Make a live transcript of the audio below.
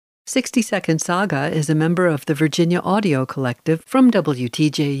60 Second Saga is a member of the Virginia Audio Collective from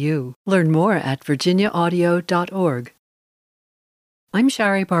WTJU. Learn more at virginiaaudio.org. I'm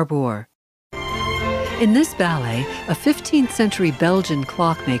Shari Barbour. In this ballet, a 15th century Belgian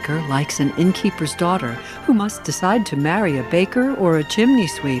clockmaker likes an innkeeper's daughter who must decide to marry a baker or a chimney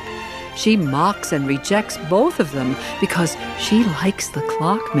sweep. She mocks and rejects both of them because she likes the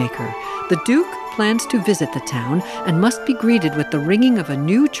clockmaker. The Duke plans to visit the town and must be greeted with the ringing of a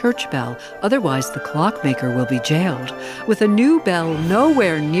new church bell, otherwise the clockmaker will be jailed. With a new bell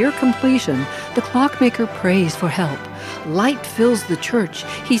nowhere near completion, the clockmaker prays for help. Light fills the church.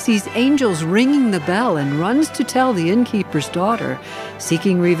 He sees angels ringing the bell and runs to tell the innkeeper's daughter.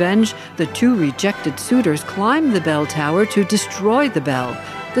 Seeking revenge, the two rejected suitors climb the bell tower to destroy the bell.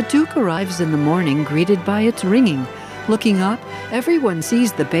 The Duke arrives in the morning greeted by its ringing. Looking up, everyone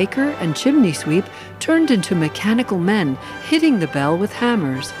sees the baker and chimney sweep turned into mechanical men, hitting the bell with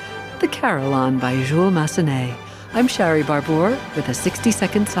hammers. The Carillon by Jules Massenet. I'm Shari Barbour with a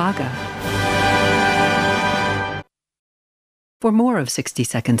 60-Second Saga. For more of 60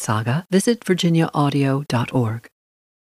 Second Saga, visit virginiaaudio.org.